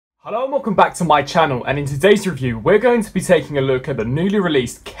Hello and welcome back to my channel, and in today's review we're going to be taking a look at the newly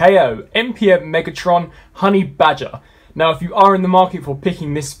released KO MPM Megatron Honey Badger. Now if you are in the market for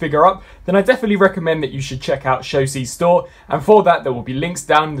picking this figure up, then I definitely recommend that you should check out Showc's store, and for that there will be links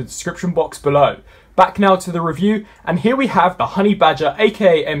down in the description box below. Back now to the review, and here we have the Honey Badger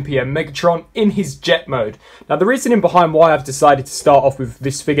aka MPM Megatron in his jet mode. Now the reasoning behind why I've decided to start off with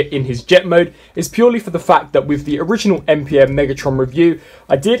this figure in his jet mode is purely for the fact that with the original MPM Megatron review,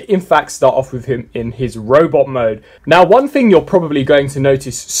 I did in fact start off with him in his robot mode. Now one thing you're probably going to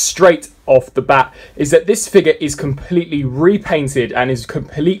notice straight off the bat is that this figure is completely repainted and is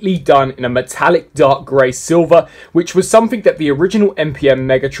completely done in a metallic dark grey silver, which was something that the original MPM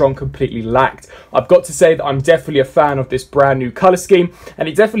Megatron completely lacked. I've got to say that I'm definitely a fan of this brand new colour scheme, and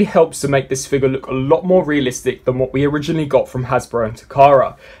it definitely helps to make this figure look a lot more realistic than what we originally got from Hasbro and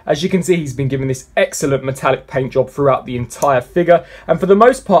Takara. As you can see, he's been given this excellent metallic paint job throughout the entire figure, and for the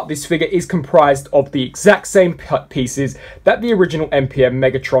most part this figure is comprised of the exact same pieces that the original MPM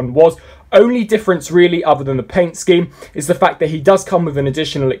Megatron was. Only difference really, other than the paint scheme, is the fact that he does come with an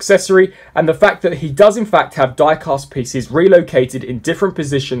additional accessory, and the fact that he does in fact have die-cast pieces relocated in different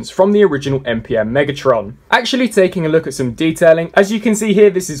positions from the original MPM Megatron. Actually taking a look at some detailing, as you can see here,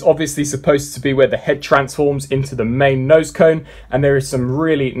 this is obviously supposed to be where the head transforms into the main nose cone, and there is some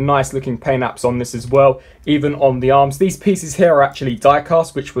really nice looking paint apps on this as well, even on the arms. These pieces here are actually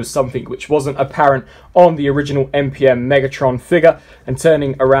die-cast, which was something which wasn't apparent on the original MPM Megatron figure. And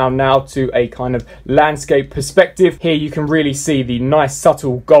turning around now to a kind of landscape perspective, here you can really see the nice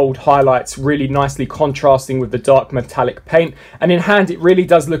subtle gold highlights really nicely contrasting with the dark metallic paint, and in hand it really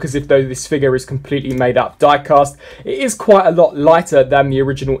does look as if though this figure is completely made up die-cast. It is quite a lot lighter than the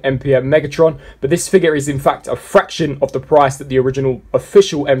original MPM Megatron, but this figure is in fact a fraction of the price that the original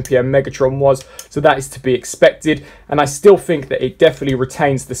official MPM Megatron was, so that is to be expected, and I still think that it definitely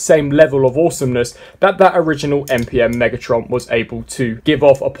retains the same level of awesomeness that that original MPM Megatron was able to give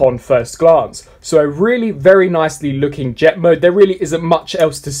off upon first glance. So a really very nicely looking jet mode. There really isn't much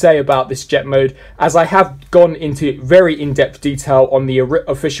else to say about this jet mode, as I have gone into very in-depth detail on the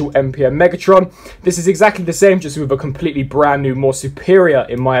official MPM Megatron. This is exactly the same, just with a completely brand new, more superior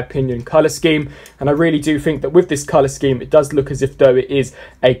in my opinion colour scheme, and I really do think that with this colour scheme it does look as if though it is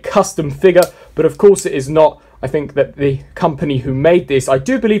a custom figure, but of course it is not. I think that the company who made this, I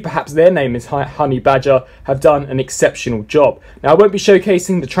do believe perhaps their name is Honey Badger, have done an exceptional job. Now I won't be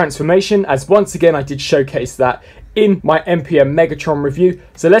showcasing the transformation, as once again I did showcase that in my MPM Megatron review.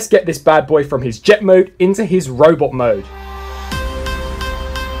 So let's get this bad boy from his jet mode into his robot mode.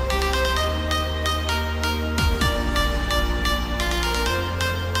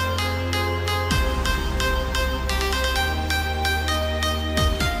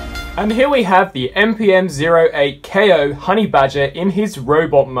 And here we have the MPM-08 KO Honey Badger in his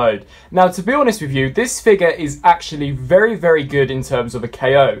robot mode. Now to be honest with you, this figure is actually very good in terms of a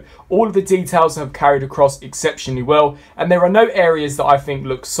KO. All of the details have carried across exceptionally well, and there are no areas that I think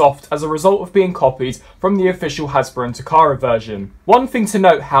look soft as a result of being copied from the official Hasbro and Takara version. One thing to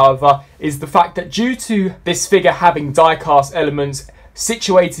note, however, is the fact that due to this figure having die-cast elements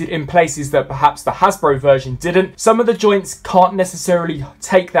situated in places that perhaps the Hasbro version didn't, some of the joints can't necessarily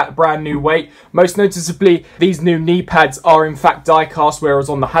take that brand new weight. Most noticeably, these new knee pads are in fact die cast, whereas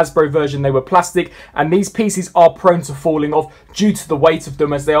on the Hasbro version they were plastic, and these pieces are prone to falling off due to the weight of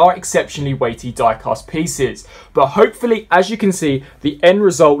them, as they are exceptionally weighty die cast pieces. But hopefully, as you can see, the end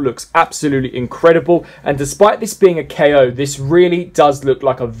result looks absolutely incredible, and despite this being a KO, this really does look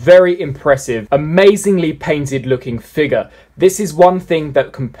like a very impressive, amazingly painted looking figure. This is one thing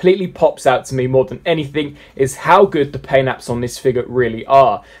that completely pops out to me more than anything, is how good the paint apps on this figure really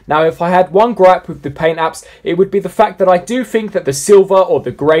are. Now if I had one gripe with the paint apps, it would be the fact that I do think that the silver or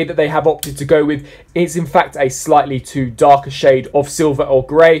the grey that they have opted to go with is in fact a slightly too darker shade of silver or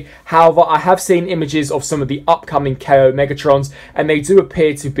grey. However, I have seen images of some of the upcoming KO Megatrons, and they do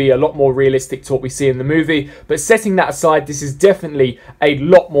appear to be a lot more realistic to what we see in the movie, but setting that aside, this is definitely a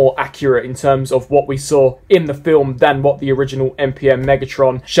lot more accurate in terms of what we saw in the film than what the original MPM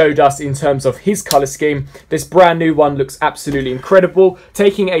Megatron showed us in terms of his colour scheme. This brand new one looks absolutely incredible.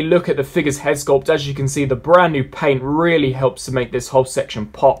 Taking a look at the figure's head sculpt, as you can see, the brand new paint really helps to make this whole section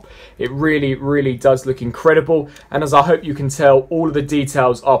pop. It really does look incredible, and as I hope you can tell, all of the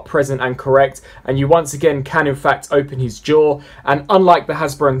details are present and correct, and you once again can in fact open his jaw, and unlike the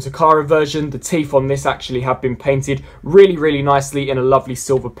Hasbro and Takara version, the teeth on this actually have been painted really nicely in a lovely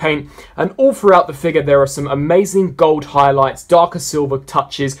silver paint, and all throughout the figure there are some amazing gold highlights, darker silver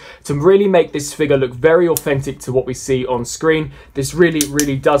touches to really make this figure look very authentic to what we see on screen. This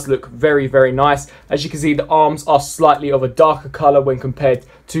really does look very nice. As you can see, the arms are slightly of a darker colour when compared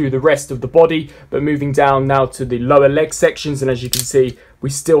to the rest of the body, but moving down now to the lower leg sections, and as you can see, we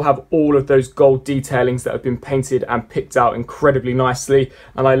still have all of those gold detailings that have been painted and picked out incredibly nicely,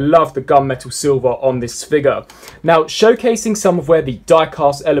 and I love the gunmetal silver on this figure. Now, showcasing some of where the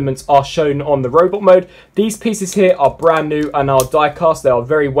die-cast elements are shown on the robot mode, these pieces here are brand new and are die-cast. They are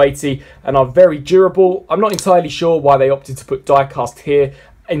very weighty and are very durable. I'm not entirely sure why they opted to put die-cast here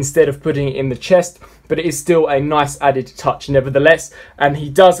instead of putting it in the chest, but it is still a nice added touch nevertheless. And he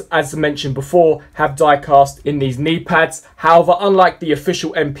does, as mentioned before, have die cast in these knee pads. However, unlike the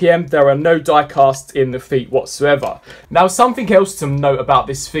official MPM, there are no die casts in the feet whatsoever. Now, something else to note about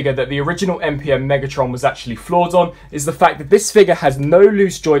this figure that the original MPM Megatron was actually flawed on is the fact that this figure has no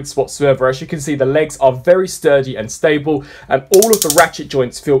loose joints whatsoever. As you can see, the legs are very sturdy and stable, and all of the ratchet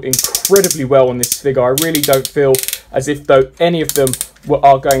joints feel incredibly well on this figure. I really don't feel as if though any of them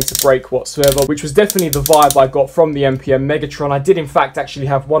are going to break whatsoever, which was definitely the vibe I got from the MPM Megatron. I did in fact actually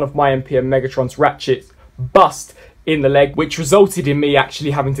have one of my MPM Megatron's ratchets bust in the leg, which resulted in me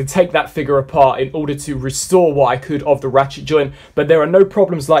actually having to take that figure apart in order to restore what I could of the ratchet joint. But there are no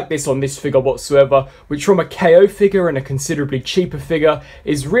problems like this on this figure whatsoever, which from a KO figure and a considerably cheaper figure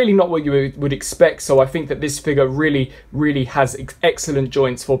is really not what you would expect. So I think that this figure really has excellent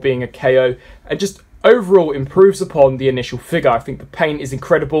joints for being a KO, and just overall improves upon the initial figure. I think the paint is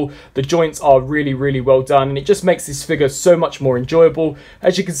incredible, the joints are really well done, and it just makes this figure so much more enjoyable.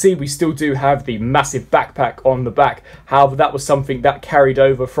 As you can see, we still do have the massive backpack on the back. However, that was something that carried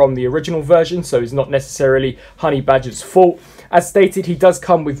over from the original version, so it's not necessarily Honey Badger's fault. As stated, he does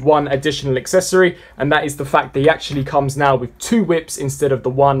come with one additional accessory, and that is the fact that he actually comes now with 2 whips instead of the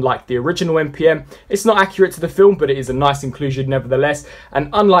one like the original MPM. It's not accurate to the film, but it is a nice inclusion nevertheless. And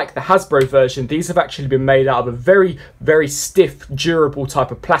unlike the Hasbro version, these have actually been made out of a very stiff, durable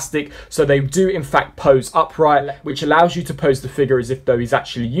type of plastic, so they do in fact pose upright, which allows you to pose the figure as if though he's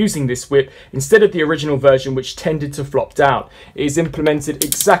actually using this whip instead of the original version, which tended to flop down. It is implemented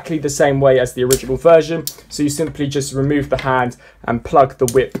exactly the same way as the original version, so you simply just remove the hand and plug the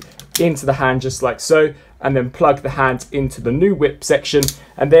whip into the hand just like so, and then plug the hand into the new whip section,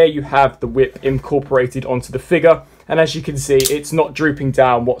 and there you have the whip incorporated onto the figure. And as you can see, it's not drooping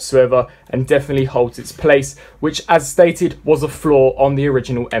down whatsoever and definitely holds its place, which as stated was a flaw on the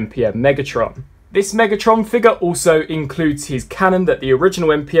original MPM Megatron. This Megatron figure also includes his cannon that the original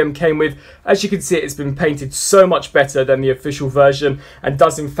MPM came with. As you can see, it's been painted so much better than the official version and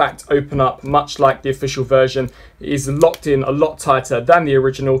does in fact open up much like the official version. It is locked in a lot tighter than the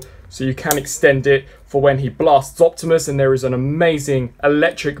original, so you can extend it for when he blasts Optimus, and there is an amazing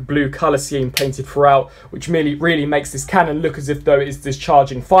electric blue colour scheme painted throughout, which really makes this cannon look as if though it is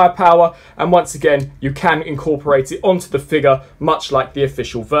discharging firepower, and once again you can incorporate it onto the figure much like the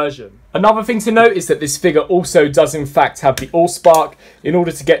official version. Another thing to note is that this figure also does in fact have the Allspark. In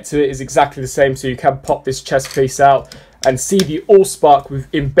order to get to it is exactly the same, so you can pop this chest piece out and see the Allspark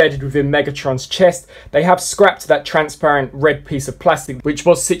embedded within Megatron's chest. They have scrapped that transparent red piece of plastic which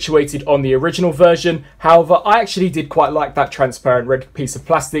was situated on the original version. However, I actually did quite like that transparent red piece of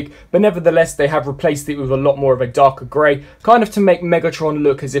plastic, but nevertheless they have replaced it with a lot more of a darker grey, kind of to make Megatron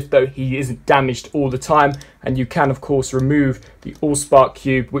look as if though he isn't damaged all the time. And you can of course remove the Allspark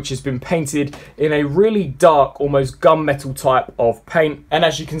cube, which has been painted in a really dark, almost gunmetal type of paint. And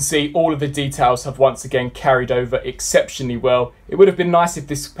as you can see, all of the details have once again carried over exceptionally well. It would have been nice if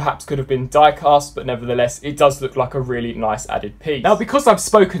this perhaps could have been die cast, but nevertheless it does look like a really nice added piece. Now, because I've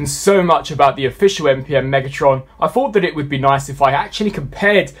spoken so much about the official MPM Megatron, I thought that it would be nice if I actually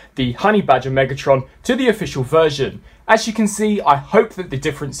compared the Honey Badger Megatron to the official version. As you can see, I hope that the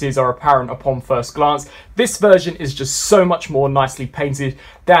differences are apparent upon first glance. This version is just so much more nicely painted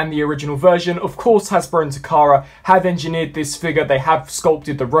than the original version. Of course, Hasbro and Takara have engineered this figure. They have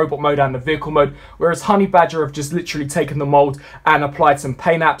sculpted the robot mode and the vehicle mode, whereas Honey Badger have just literally taken the mold and applied some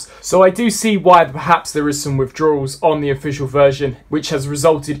paint apps. So I do see why perhaps there is some withdrawals on the official version, which has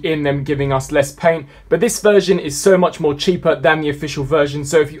resulted in them giving us less paint. But this version is so much more cheaper than the official version.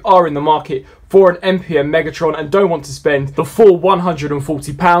 So if you are in the market for an MPM Megatron and don't want to spend the full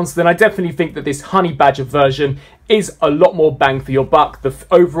 £140, then I definitely think that this Honey Badger version is a lot more bang for your buck. The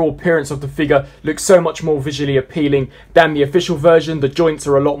overall appearance of the figure looks so much more visually appealing than the official version. The joints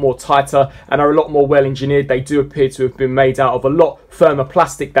are a lot more tighter and are a lot more well engineered. They do appear to have been made out of a lot firmer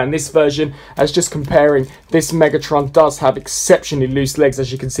plastic than this version. As just comparing, this Megatron does have exceptionally loose legs.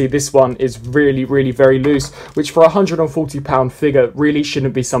 As you can see, this one is really very loose, which for a £140 figure really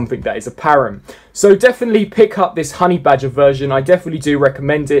shouldn't be something that is apparent. So definitely pick up this Honey Badger version. I definitely do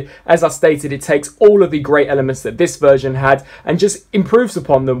recommend it. As I stated, it takes all of the great elements that this version had and just improves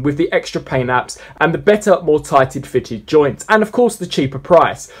upon them with the extra paint apps and the better, more tighted fitted joints, and of course the cheaper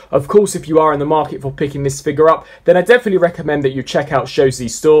price. Of course, if you are in the market for picking this figure up, then I definitely recommend that you check out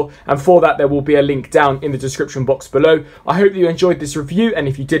Showz's store, and for that there will be a link down in the description box below. I hope that you enjoyed this review, and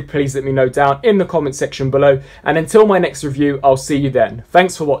if you did, please let me know down in the comment section below, and until my next review, I'll see you then.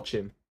 Thanks for watching.